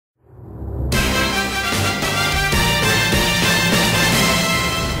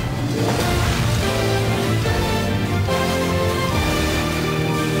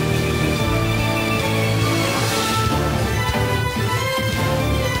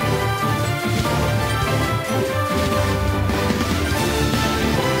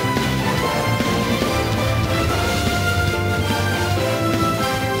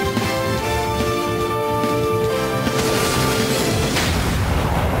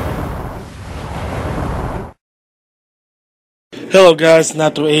Hello guys,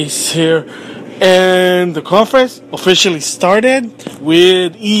 NautoAce here, and the conference officially started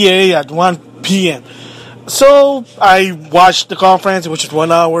with EA at 1 p.m. So I watched the conference, which is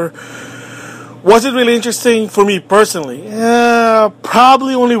 1 hour. Was it really interesting for me personally?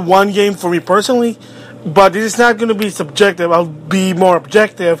 Probably only one game for me personally, but it is not going to be subjective. I'll be more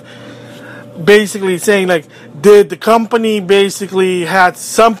objective, basically saying like, did the company basically had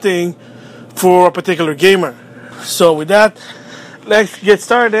something for a particular gamer? So with that, let's get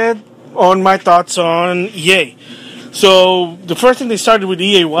started on my thoughts on EA. So the first thing they started with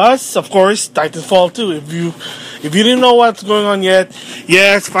EA was, of course, Titanfall 2. If you didn't know what's going on yet,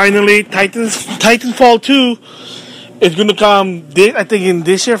 yes, finally, Titanfall 2 is going to come. I think in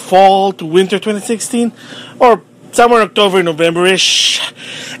this year, fall to winter 2016, or somewhere October, November-ish.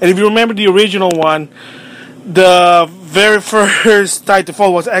 And if you remember the original one, the very first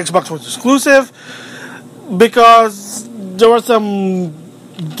Titanfall was Xbox was exclusive because there was some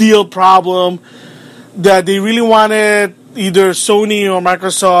deal problem that they really wanted either Sony or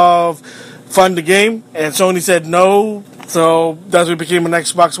Microsoft fund the game, and Sony said no, so that's why it became an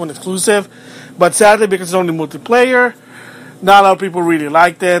Xbox One exclusive. But sadly, because it's only multiplayer, not a lot of people really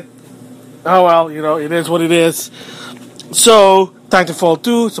liked it. Oh well, it is what it is. So Titanfall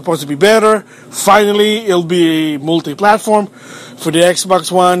 2 is supposed to be better. Finally, it'll be multi-platform for the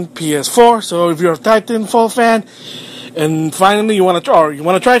Xbox One, PS4. So if you're a Titanfall fan, and finally you want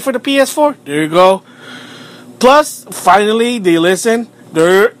to try it for the PS4, there you go. Plus, finally they listen.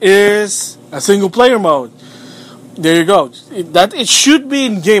 There is a single player mode. There you go. It should be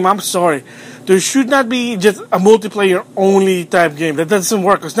in game. I'm sorry. There should not be just a multiplayer only type game. That doesn't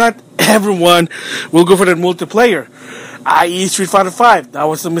work because not everyone will go for that multiplayer. I.e. Street Fighter 5. That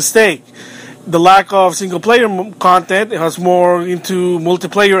was a mistake. The lack of single player content, it has more into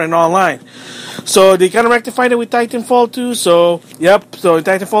multiplayer and online. So they kind of rectified it with Titanfall 2. So in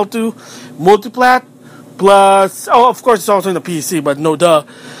Titanfall 2, multiplat plus, of course it's also in the PC, but no duh.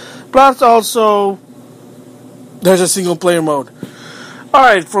 Plus also, there's a single player mode.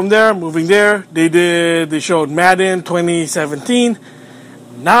 Alright, from there, moving there, they showed Madden 2017.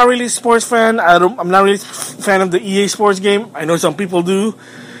 Not really a sports fan. I'm not really a fan of the EA Sports game. I know some people do.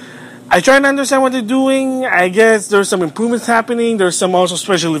 I try to understand what they're doing. I guess there's some improvements happening. There's some also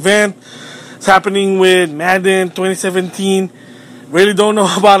special event happening with Madden 2017. Really don't know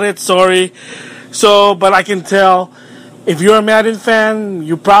about it. Sorry. So, but I can tell if you're a Madden fan,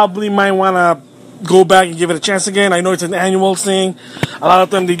 you probably might want to go back and give it a chance again. I know it's an annual thing. A lot of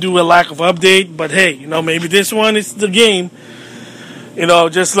them they do a lack of update, but hey, maybe this one is the game.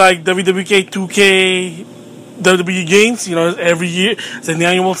 Just like WWK 2K, WWE games, every year it's an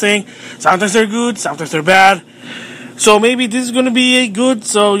annual thing. Sometimes they're good, sometimes they're bad. So maybe this is going to be a good,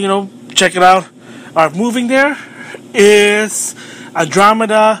 so, check it out. Alright, moving there is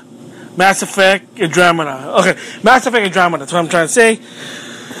Andromeda, Mass Effect Andromeda. Okay, Mass Effect Andromeda, that's what I'm trying to say.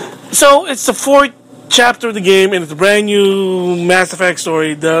 So, it's the 4th chapter of the game, and it's a brand new Mass Effect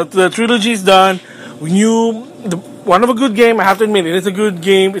story. The trilogy is done. One of a good game, I have to admit, it is a good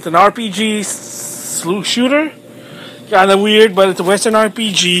game. It's an RPG shooter. Kind of weird, but it's a Western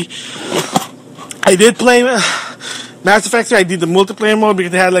RPG. I did play Mass Effect 3. I did the multiplayer mode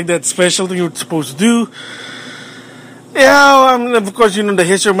because they had like that special thing you were supposed to do. Yeah, of course, the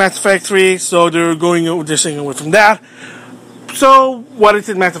history of Mass Effect 3, so they're staying away from that. So, what is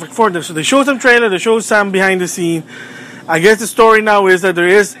it, Mass Effect 4? So they show some trailer, they show some behind the scene. I guess the story now is that there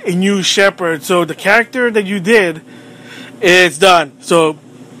is a new Shepard. So the character that you did is done. So,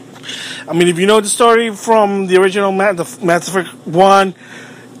 if you know the story from the original Mass Effect 1,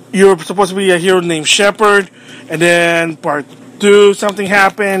 you're supposed to be a hero named Shepard. And then part 2, something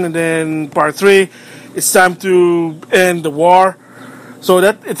happened. And then part 3, it's time to end the war. So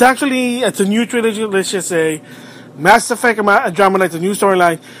it's a new trilogy, let's just say. Mass Effect Andromeda is a new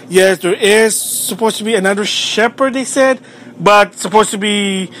storyline. Yes, there is supposed to be another Shepard, they said, but supposed to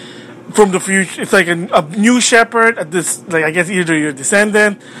be from the future. It's like a new Shepard. I guess either your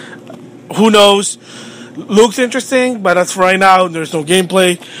descendant. Who knows? Looks interesting, but as for right now, there's no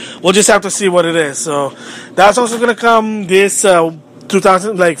gameplay. We'll just have to see what it is. So that's also gonna come this fall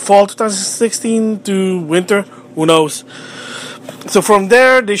 2016 to winter. Who knows? So from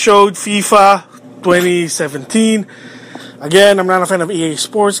there, they showed FIFA 2017. Again, I'm not a fan of EA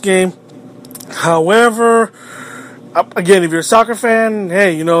Sports game. However, again, if you're a soccer fan,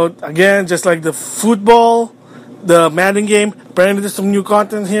 hey, again, just like the football, the Madden game, apparently there's some new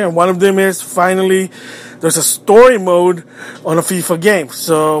content here, and one of them is finally there's a story mode on a FIFA game.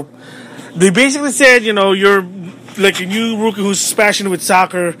 So they basically said, you're like a new rookie who's passionate with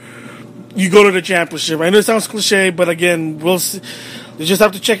soccer. you go to the championship. I know it sounds cliche, but again, we'll see. You just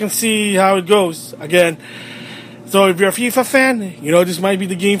have to check and see how it goes. Again, so if you're a FIFA fan, you know this might be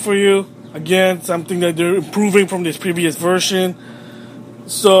the game for you. Again, something that they're improving from this previous version.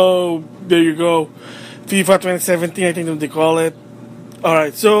 So there you go, FIFA 2017, I think that they call it. All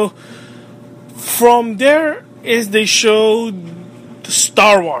right, so from there is they showed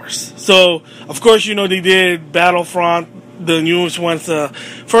Star Wars. So of course, you know they did Battlefront, the newest one's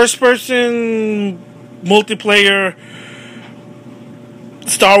first-person multiplayer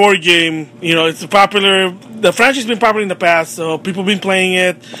Star Wars game. You know, it's a popular. The franchise has been popular in the past, so people have been playing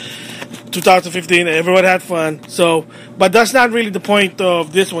it. 2015, everyone had fun. So, but that's not really the point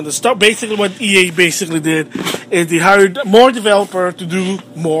of this one. Basically, what EA basically did is they hired more developer to do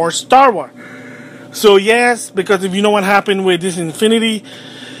more Star Wars. So yes, because if you know what happened with this Infinity,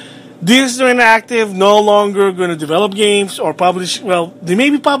 Disney Interactive no longer going to develop games or publish. Well, they may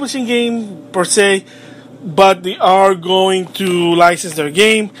be publishing games per se, but they are going to license their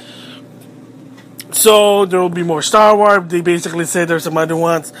game. So there will be more Star Wars. They basically said there's some other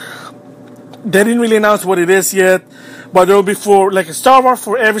ones. They didn't really announce what it is yet, but there will be like a Star Wars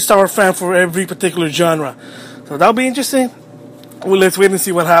for every Star Wars fan for every particular genre. So that'll be interesting. Well, let's wait and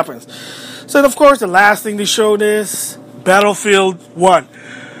see what happens. So of course, the last thing they showed is Battlefield 1.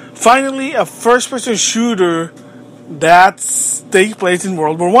 Finally, a first-person shooter that takes place in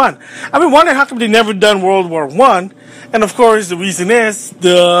World War One. I've been wondering how come they never done World War One, and of course the reason is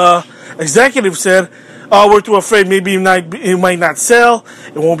the executive said, "Oh, we're too afraid. Maybe it might not sell.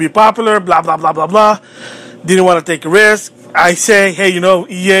 It won't be popular. Blah blah blah blah blah." Didn't want to take a risk. I say, hey, you know,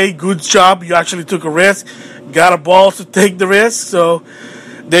 EA, good job. You actually took a risk. Got a balls to take the risk. So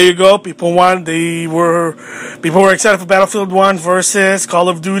there you go. People were excited for Battlefield 1 versus Call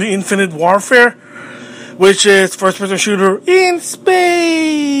of Duty Infinite Warfare, which is first-person shooter in space.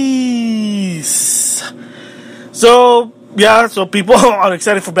 So yeah, so people are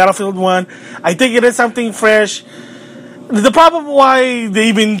excited for Battlefield 1. I think it is something fresh. The problem why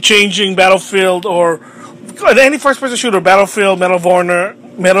they've been changing Battlefield or any first-person shooter, Battlefield, Medal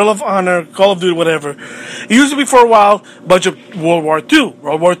of Honor, Call of Duty, whatever. It used to be for a while, bunch of World War II.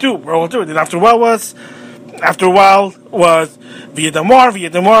 Then after a while was Vietnam War,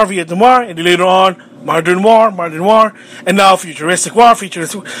 and then later on, Modern War, and now Futuristic War,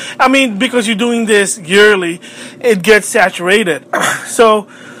 I mean, because you're doing this yearly, it gets saturated. So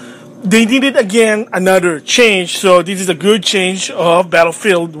they needed, again, another change. So this is a good change of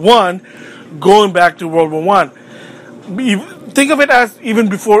Battlefield 1 going back to World War One. Think of it as even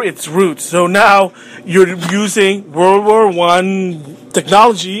before its roots. So now you're using World War One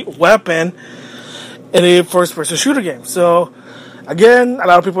technology, weapon, in a first-person shooter game. So again, a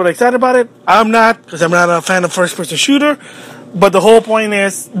lot of people are excited about it. I'm not, because I'm not a fan of first-person shooter. But the whole point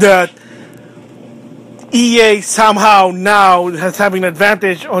is that EA somehow now has having an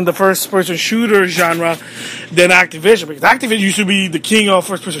advantage on the first-person shooter genre than Activision. Because Activision used to be the king of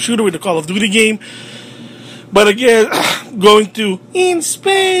first-person shooter with the Call of Duty game. But again, going to in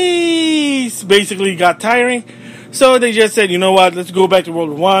space basically got tiring. So they just said, you know what, let's go back to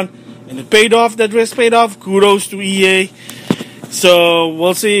World War One. And it paid off, that risk paid off. Kudos to EA. So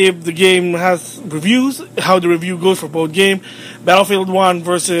we'll see if the game has reviews, how the review goes for both games. Battlefield 1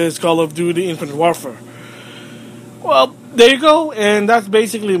 versus Call of Duty Infinite Warfare. Well, there you go. And that's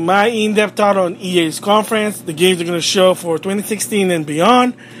basically my in-depth thought on EA's conference. The games they're going to show for 2016 and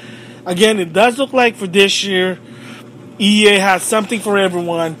beyond. Again, it does look like for this year, EA has something for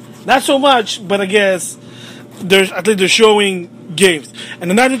everyone. Not so much, but I guess I think they're showing games. And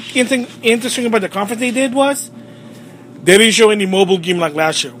another thing interesting about the conference they did was they didn't show any mobile game like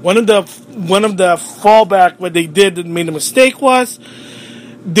last year. One of the fallback what they did that made a mistake was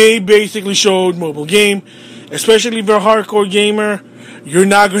they basically showed mobile game, especially if you're a hardcore gamer. You're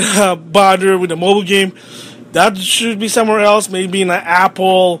not gonna bother with a mobile game. That should be somewhere else, maybe in an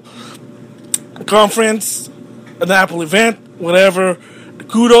Apple conference, an Apple event, whatever.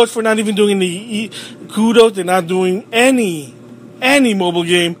 Kudos for not even doing kudos. They're not doing any mobile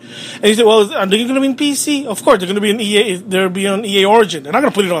game. And you say, well, are they going to be in PC? Of course, they're going to be in EA. They'll be on EA Origin. They're not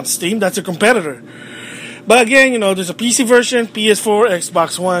going to put it on Steam. That's a competitor. But again, you know, there's a PC version, PS4,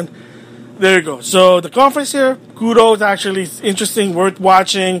 Xbox One. There you go. So the conference here, kudos. Actually, it's interesting, worth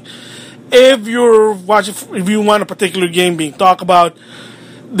watching. If you want a particular game being talked about,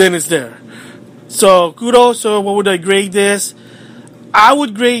 then it's there. So kudos. So what would I grade this? I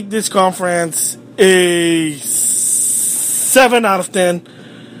would grade this conference a 7 out of 10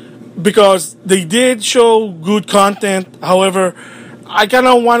 because they did show good content. However, I kind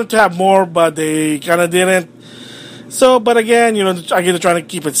of wanted to have more, but they kind of didn't. So, but again, I get to try to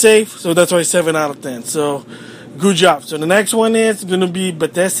keep it safe, so that's why 7 out of 10. So, good job. So the next one is going to be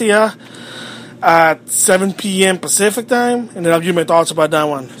Bethesda at 7 p.m. Pacific time, and then I'll give my thoughts about that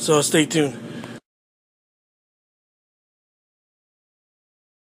one. So stay tuned.